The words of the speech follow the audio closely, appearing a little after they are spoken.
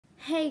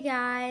Hey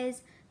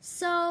guys,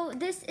 so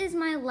this is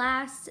my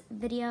last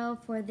video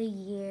for the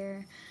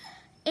year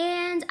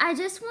and I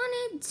just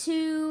wanted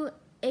to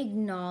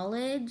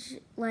acknowledge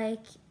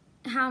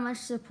how much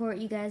support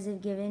you guys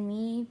have given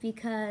me,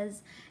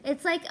 because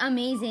it's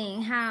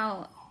amazing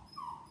how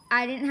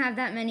I didn't have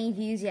that many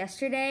views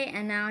yesterday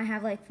and now I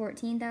have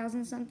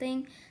 14,000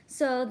 something.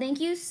 So thank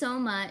you so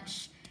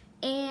much.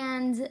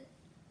 And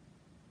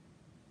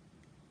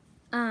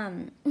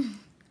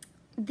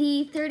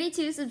the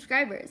 32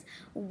 subscribers.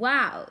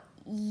 Wow.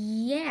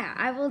 Yeah,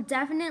 I will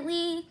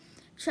definitely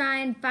try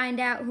and find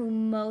out who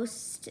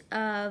most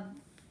of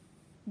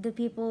the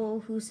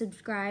people who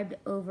subscribed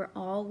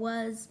overall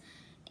was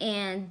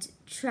and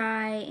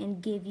try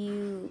and give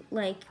you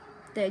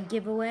the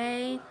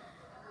giveaway.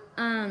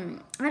 I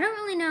don't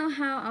really know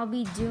how I'll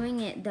be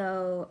doing it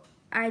though.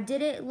 I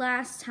did it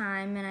last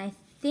time and I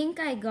think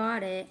I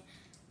got it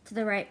to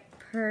the right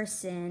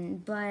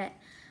person, but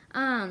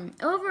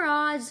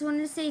overall, I just wanted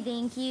to say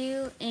thank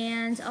you,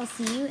 and I'll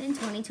see you in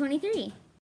 2023.